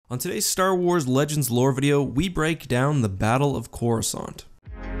On today's Star Wars Legends lore video, we break down the Battle of Coruscant.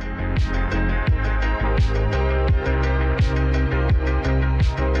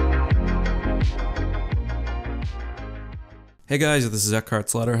 Hey guys, this is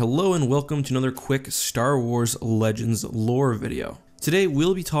EckhartsLadder. Hello and welcome to another quick Star Wars Legends lore video. Today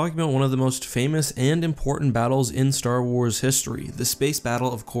we'll be talking about one of the most famous and important battles in Star Wars history, the space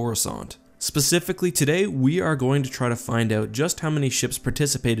battle of Coruscant. Specifically today, we are going to try to find out just how many ships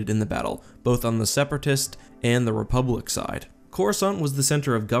participated in the battle, both on the Separatist and the Republic side. Coruscant was the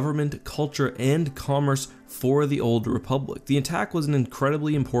center of government, culture, and commerce for the Old Republic. The attack was an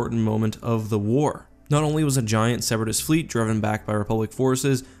incredibly important moment of the war. Not only was a giant Separatist fleet driven back by Republic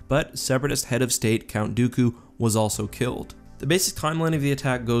forces, but Separatist head of state Count Dooku was also killed. The basic timeline of the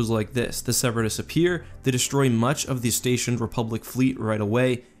attack goes like this. The Separatists appear, they destroy much of the stationed Republic fleet right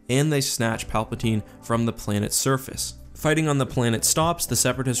away, and they snatch Palpatine from the planet's surface. Fighting on the planet stops, the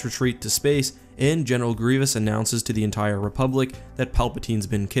Separatists retreat to space, and General Grievous announces to the entire Republic that Palpatine's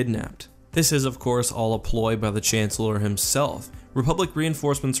been kidnapped. This is of course all a ploy by the Chancellor himself. Republic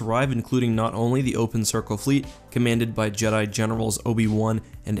reinforcements arrive, including not only the Open Circle fleet, commanded by Jedi Generals Obi-Wan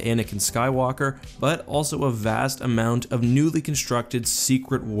and Anakin Skywalker, but also a vast amount of newly constructed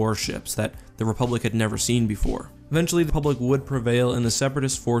secret warships that the Republic had never seen before. Eventually, the Republic would prevail and the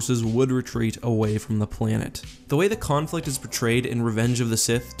Separatist forces would retreat away from the planet. The way the conflict is portrayed in Revenge of the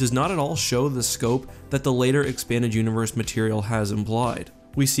Sith does not at all show the scope that the later expanded universe material has implied.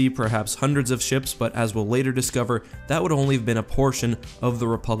 We see perhaps hundreds of ships, but as we'll later discover, that would only have been a portion of the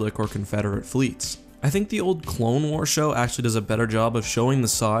Republic or Confederate fleets. I think the old Clone Wars show actually does a better job of showing the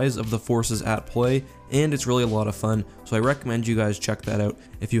size of the forces at play, and it's really a lot of fun, so I recommend you guys check that out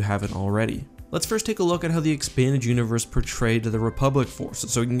if you haven't already. Let's first take a look at how the expanded universe portrayed the Republic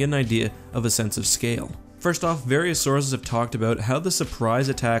forces so we can get an idea of a sense of scale. First off, various sources have talked about how the surprise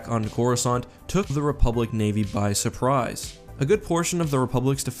attack on Coruscant took the Republic Navy by surprise. A good portion of the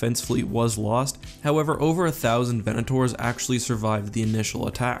Republic's defense fleet was lost, however over 1,000 Venators actually survived the initial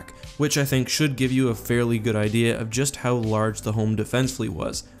attack, which I think should give you a fairly good idea of just how large the home defense fleet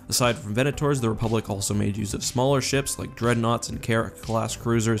was. Aside from Venators, the Republic also made use of smaller ships like dreadnoughts and Carrack-class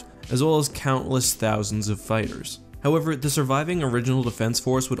cruisers, as well as countless thousands of fighters. However, the surviving original defense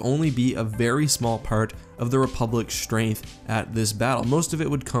force would only be a very small part of the Republic's strength at this battle. Most of it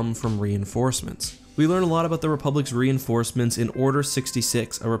would come from reinforcements. We learn a lot about the Republic's reinforcements in Order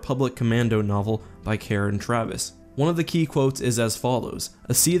 66, a Republic commando novel by Karen Travis. One of the key quotes is as follows: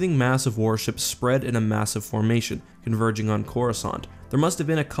 "A seething mass of warships spread in a massive formation, converging on Coruscant. There must have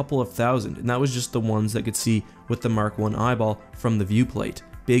been a couple of thousand, and that was just the ones that could see with the Mark I eyeball from the viewplate.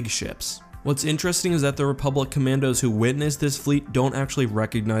 Big ships." What's interesting is that the Republic commandos who witnessed this fleet don't actually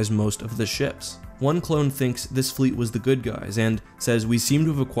recognize most of the ships. One clone thinks this fleet was the good guys and says, "We seem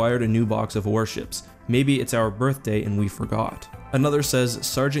to have acquired a new box of warships. Maybe it's our birthday and we forgot." Another says,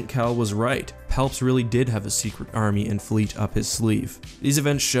 "Sergeant Cal was right. Palps really did have a secret army and fleet up his sleeve." These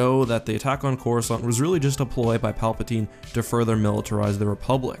events show that the attack on Coruscant was really just a ploy by Palpatine to further militarize the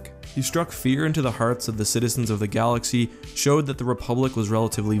Republic. He struck fear into the hearts of the citizens of the galaxy, showed that the Republic was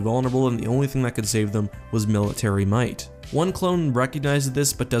relatively vulnerable and the only thing that could save them was military might. One clone recognizes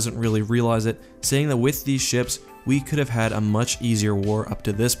this but doesn't really realize it, saying that with these ships, we could have had a much easier war up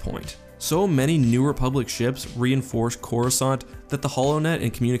to this point. So many New Republic ships reinforce Coruscant that the HoloNet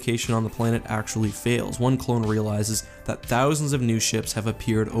and communication on the planet actually fails. One clone realizes that thousands of new ships have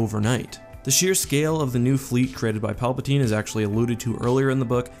appeared overnight. The sheer scale of the new fleet created by Palpatine is actually alluded to earlier in the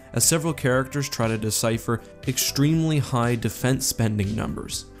book, as several characters try to decipher extremely high defense spending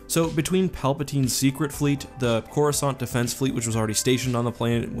numbers. So between Palpatine's secret fleet, the Coruscant defense fleet which was already stationed on the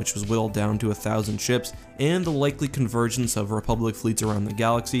planet, which was whittled down to 1,000 ships, and the likely convergence of Republic fleets around the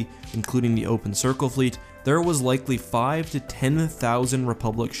galaxy, including the Open Circle fleet, there was likely 5,000 to 10,000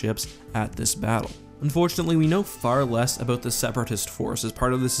 Republic ships at this battle. Unfortunately, we know far less about the Separatist forces.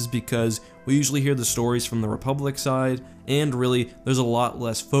 Part of this is because we usually hear the stories from the Republic side, and really, there's a lot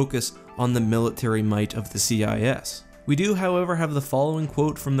less focus on the military might of the CIS. We do, however, have the following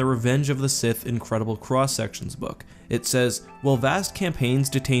quote from the Revenge of the Sith Incredible Cross-Sections book. It says, "While vast campaigns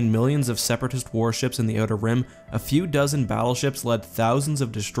detained millions of Separatist warships in the Outer Rim, a few dozen battleships led thousands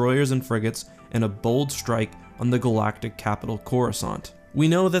of destroyers and frigates in a bold strike on the galactic capital Coruscant." We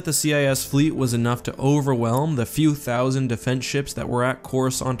know that the CIS fleet was enough to overwhelm the few thousand defense ships that were at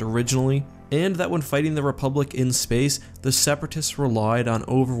Coruscant originally, and that when fighting the Republic in space, the Separatists relied on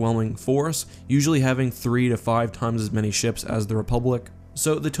overwhelming force, usually having 3 to 5 times as many ships as the Republic.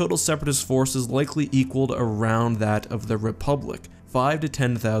 So the total Separatist forces likely equaled around that of the Republic, 5,000 to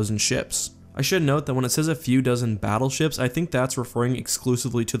 10,000 ships. I should note that when it says a few dozen battleships, I think that's referring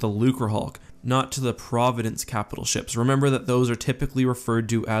exclusively to the Lucrehulk, not to the Providence capital ships. Remember that those are typically referred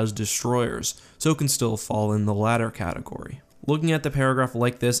to as destroyers, so can still fall in the latter category. Looking at the paragraph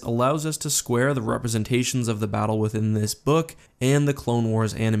like this allows us to square the representations of the battle within this book and the Clone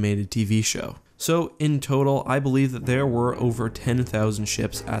Wars animated TV show. So in total, I believe that there were over 10,000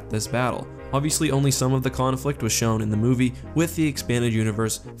 ships at this battle. Obviously, only some of the conflict was shown in the movie, with the expanded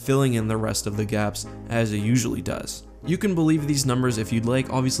universe filling in the rest of the gaps, as it usually does. You can believe these numbers if you'd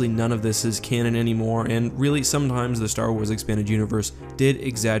like. Obviously none of this is canon anymore, and really sometimes the Star Wars Expanded Universe did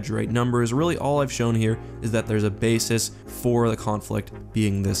exaggerate numbers. Really all I've shown here is that there's a basis for the conflict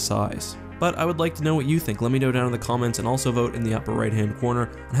being this size. But I would like to know what you think. Let me know down in the comments, and also vote in the upper right hand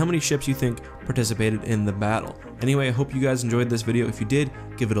corner on how many ships you think participated in the battle. Anyway, I hope you guys enjoyed this video. If you did,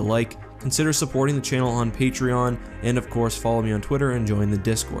 give it a like, consider supporting the channel on Patreon, and of course follow me on Twitter and join the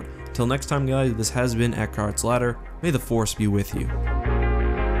Discord. Till next time guys, this has been EckhartsLadder. May the Force be with you.